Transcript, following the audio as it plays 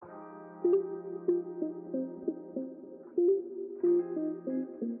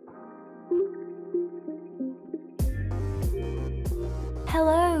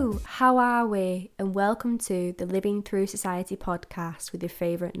Hello, how are we? And welcome to the Living Through Society podcast with your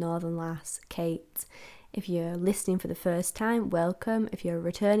favourite Northern lass, Kate. If you're listening for the first time, welcome. If you're a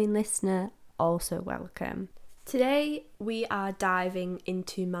returning listener, also welcome. Today we are diving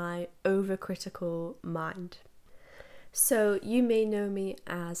into my overcritical mind. So you may know me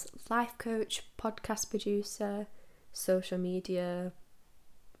as life coach, podcast producer, social media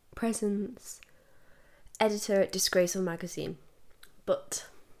presence, editor at Disgraceful magazine.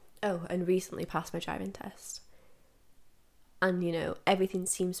 And recently passed my driving test. And everything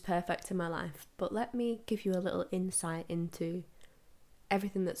seems perfect in my life. But let me give you a little insight into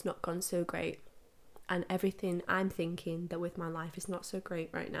everything that's not gone so great. And everything I'm thinking that with my life is not so great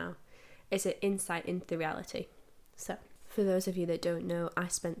right now. Is an insight into the reality. So, for those of you that don't know, I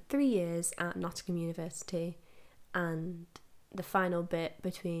spent 3 years at Nottingham University. And the final bit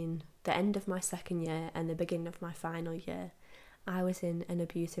between the end of my second year and the beginning of my final year, I was in an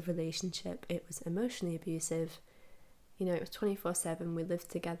abusive relationship. It was emotionally abusive. It was 24/7. We lived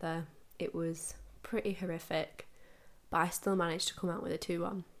together. It was pretty horrific, but I still managed to come out with a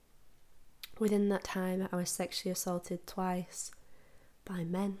 2-1. Within that time, I was sexually assaulted twice by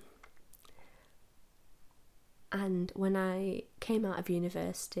men. And when I came out of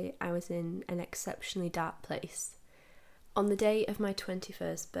university, I was in an exceptionally dark place. On the day of my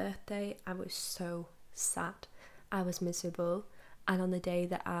 21st birthday, I was so sad. I was miserable, and on the day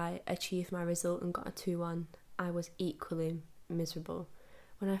that I achieved my result and got a 2-1, I was equally miserable.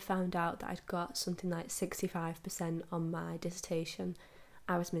 When I found out that I'd got something like 65% on my dissertation,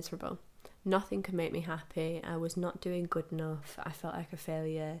 I was miserable. Nothing could make me happy. I was not doing good enough. I felt like a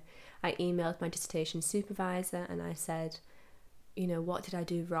failure. I emailed my dissertation supervisor and I said, what did I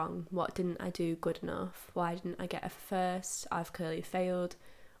do wrong? What didn't I do good enough? Why didn't I get a first? I've clearly failed.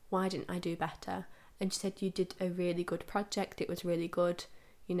 Why didn't I do better? And she said, you did a really good project. It was really good.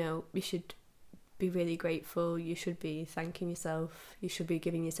 You should be really grateful. You should be thanking yourself. You should be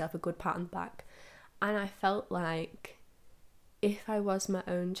giving yourself a good pat on the back. And I felt like if I was my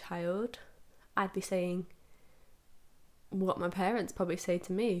own child, I'd be saying what my parents probably say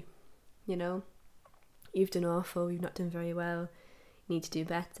to me. You've done awful. You've not done very well. You need to do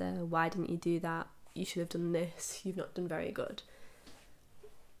better. Why didn't you do that? You should have done this. You've not done very good.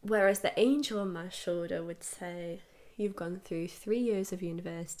 Whereas the angel on my shoulder would say, you've gone through 3 years of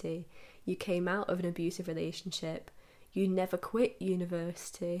university, you came out of an abusive relationship, you never quit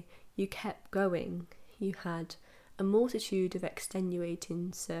university, you kept going, you had a multitude of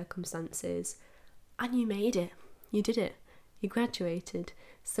extenuating circumstances, and you made it, you did it, you graduated.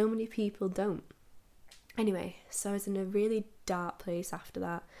 So many people don't. Anyway, so I was in a really dark place after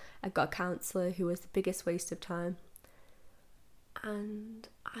that. I got a counsellor who was the biggest waste of time. And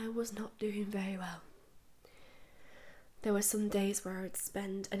I was not doing very well. There were some days where I would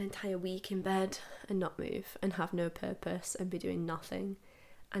spend an entire week in bed and not move and have no purpose and be doing nothing.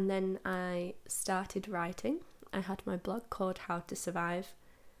 And then I started writing. I had my blog called How to Survive,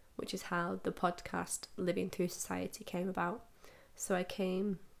 which is how the podcast Living Through Society came about. So I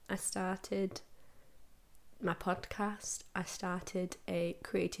started my podcast. I started a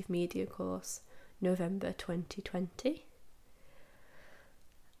creative media course November 2020.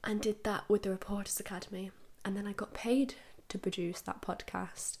 And did that with the Reporters Academy. And then I got paid to produce that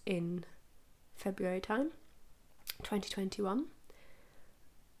podcast in February time, 2021.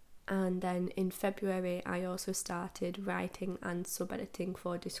 And then in February, I also started writing and sub-editing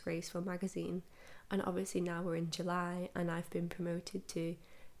for Disgraceful magazine. And obviously now we're in July and I've been promoted to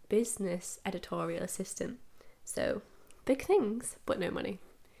business editorial assistant. So big things, but no money.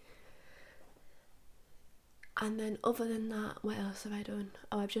 And then other than that, what else have I done?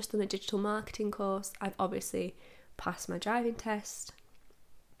 I've just done a digital marketing course. I've obviously passed my driving test.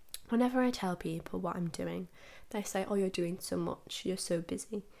 Whenever I tell people what I'm doing, they say, you're doing so much, you're so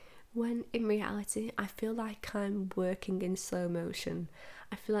busy. When in reality, I feel like I'm working in slow motion.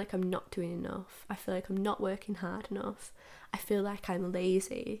 I feel like I'm not doing enough. I feel like I'm not working hard enough. I feel like I'm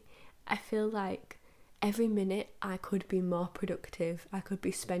lazy. I feel like every minute I could be more productive. I could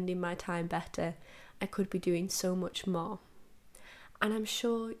be spending my time better. I could be doing so much more. And I'm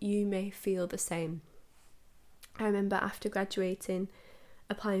sure you may feel the same. I remember after graduating,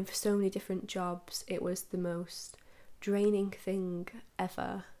 applying for so many different jobs. It was the most draining thing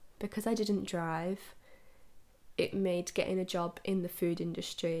ever because I didn't drive. It made getting a job in the food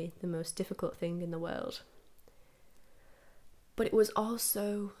industry the most difficult thing in the world. But it was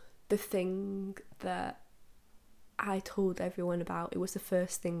also the thing that I told everyone about. It was the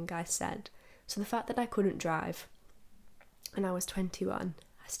first thing I said. So the fact that I couldn't drive, and I was 21,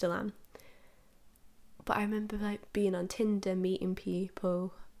 I still am. But I remember like being on Tinder, meeting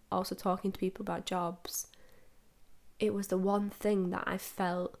people, also talking to people about jobs. It was the one thing that I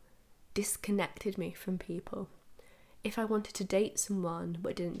felt disconnected me from people. If I wanted to date someone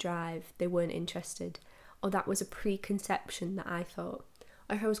but didn't drive, they weren't interested. Or that was a preconception that I thought.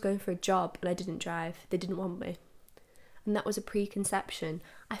 Or if I was going for a job and I didn't drive, they didn't want me. And that was a preconception.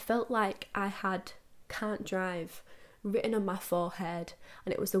 I felt like I had "can't drive" written on my forehead,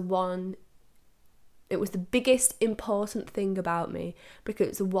 and it was the biggest important thing about me, because it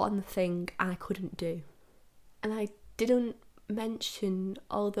was the one thing I couldn't do. And I didn't mention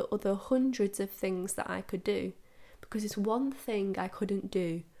all the other hundreds of things that I could do, because this one thing I couldn't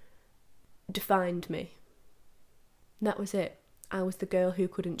do defined me. And that was it. I was the girl who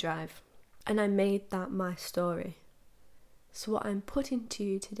couldn't drive. And I made that my story. So what I'm putting to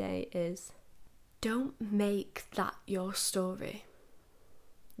you today is, don't make that your story.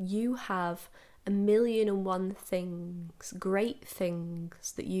 You have 1,000,001 things, great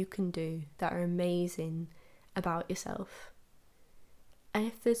things that you can do that are amazing about yourself. And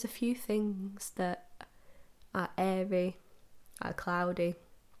if there's a few things that are airy, are cloudy,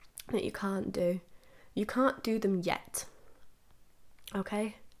 that you can't do them yet.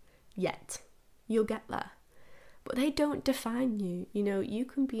 Okay? Yet. You'll get there. But they don't define you. You know, you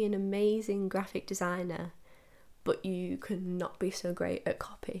can be an amazing graphic designer, but you can not be so great at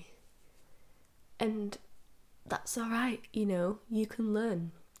copy. And that's alright, you know, you can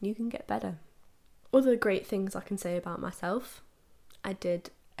learn, you can get better. Other great things I can say about myself: I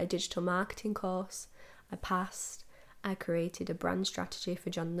did a digital marketing course, I passed, I created a brand strategy for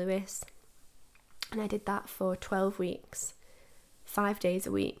John Lewis, and I did that for 12 weeks, 5 days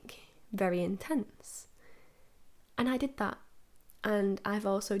a week, very intense. And I did that, and I've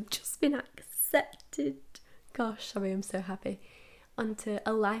also just been accepted, gosh, sorry, I'm so happy, onto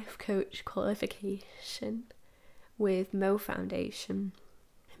a life coach qualification with Mo Foundation,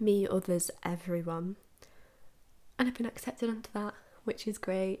 me, others, everyone. And I've been accepted onto that, which is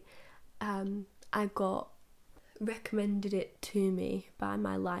great. I got recommended it to me by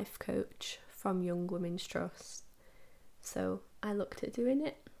my life coach from Young Women's Trust. So I looked at doing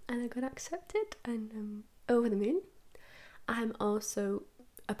it and I got accepted, and I'm over the moon. I'm also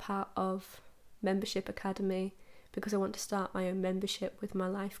a part of Membership Academy because I want to start my own membership with my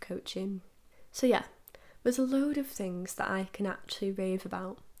life coaching. So yeah, there's a load of things that I can actually rave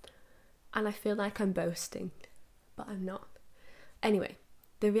about, and I feel like I'm boasting, but I'm not. Anyway,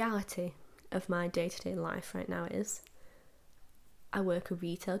 the reality of my day-to-day life right now is I work a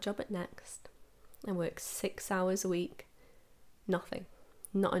retail job at Next. I work 6 hours a week. Nothing.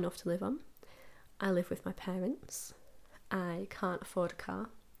 Not enough to live on. I live with my parents. I can't afford a car.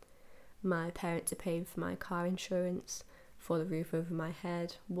 My parents are paying for my car insurance, for the roof over my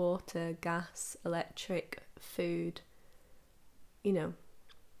head, water, gas, electric, food. You know,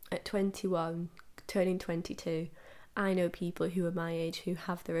 at 21, turning 22, I know people who are my age who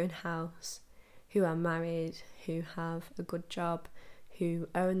have their own house, who are married, who have a good job, who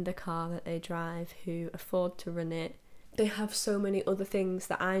own the car that they drive, who afford to run it. They have so many other things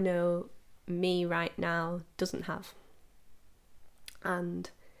that I know me right now doesn't have. And,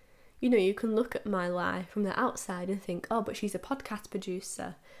 you know, you can look at my life from the outside and think, oh, but she's a podcast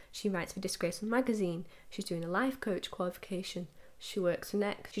producer. She writes for Disgraceful Magazine. She's doing a life coach qualification. She works for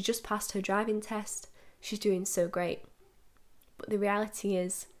Next. She just passed her driving test. She's doing so great. But the reality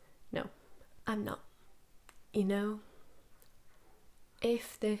is, no, I'm not. You know,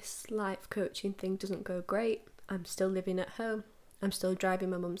 if this life coaching thing doesn't go great, I'm still living at home. I'm still driving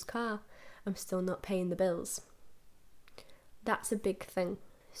my mum's car. I'm still not paying the bills. That's a big thing.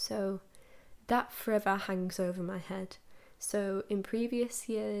 So that forever hangs over my head. So in previous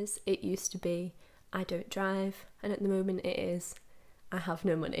years, it used to be, I don't drive, and at the moment it is, I have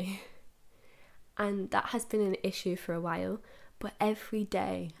no money. And that has been an issue for a while, but every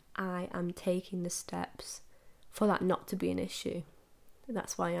day I am taking the steps for that not to be an issue.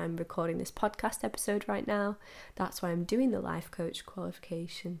 That's why I'm recording this podcast episode right now. That's why I'm doing the life coach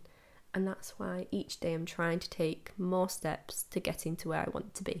qualification. And that's why each day I'm trying to take more steps to getting to where I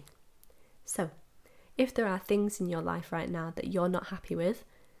want to be. So, if there are things in your life right now that you're not happy with,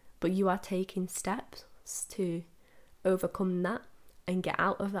 but you are taking steps to overcome that and get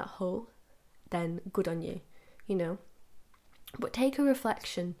out of that hole, then good on you, you know. But take a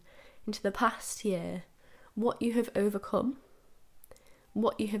reflection into the past year, what you have overcome,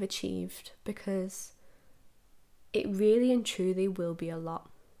 what you have achieved, because it really and truly will be a lot.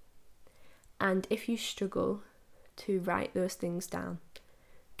 And if you struggle to write those things down.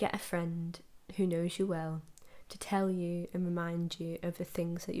 Get a friend who knows you well to tell you and remind you of the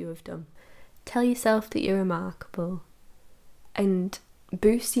things that you have done. Tell yourself that you're remarkable and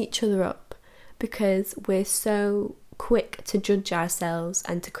boost each other up, because we're so quick to judge ourselves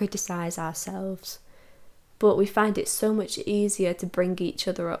and to criticise ourselves, but we find it so much easier to bring each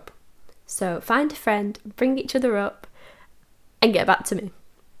other up. So find a friend, bring each other up, and get back to me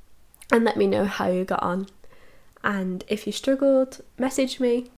and let me know how you got on. And if you struggled, message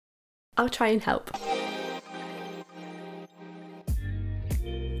me. I'll try and help.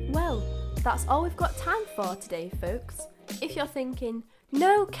 Well, that's all we've got time for today, folks. If you're thinking,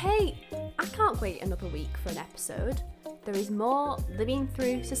 no, Kate, I can't wait another week for an episode, there is more Living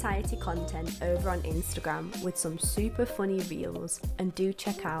Through Society content over on Instagram with some super funny reels, and do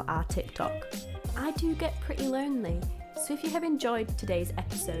check out our TikTok. I do get pretty lonely, so if you have enjoyed today's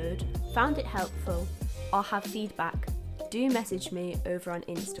episode, found it helpful, or have feedback, do message me over on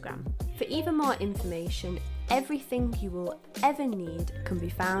Instagram. For even more information, everything you will ever need can be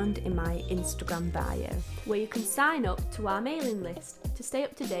found in my Instagram bio, where you can sign up to our mailing list to stay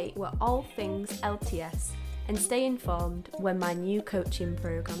up to date with all things LTS and stay informed when my new coaching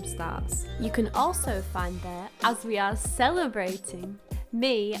program starts. You can also find there, as we are celebrating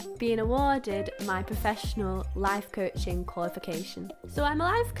me being awarded my professional life coaching qualification. So I'm a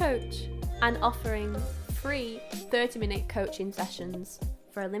life coach and offering free 30-minute coaching sessions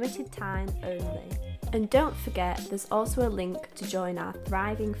for a limited time only. And don't forget, there's also a link to join our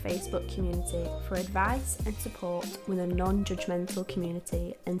thriving Facebook community for advice and support with a non-judgmental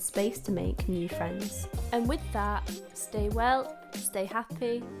community and space to make new friends. And with that, stay well, stay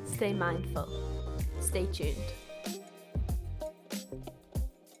happy, stay mindful. Stay tuned.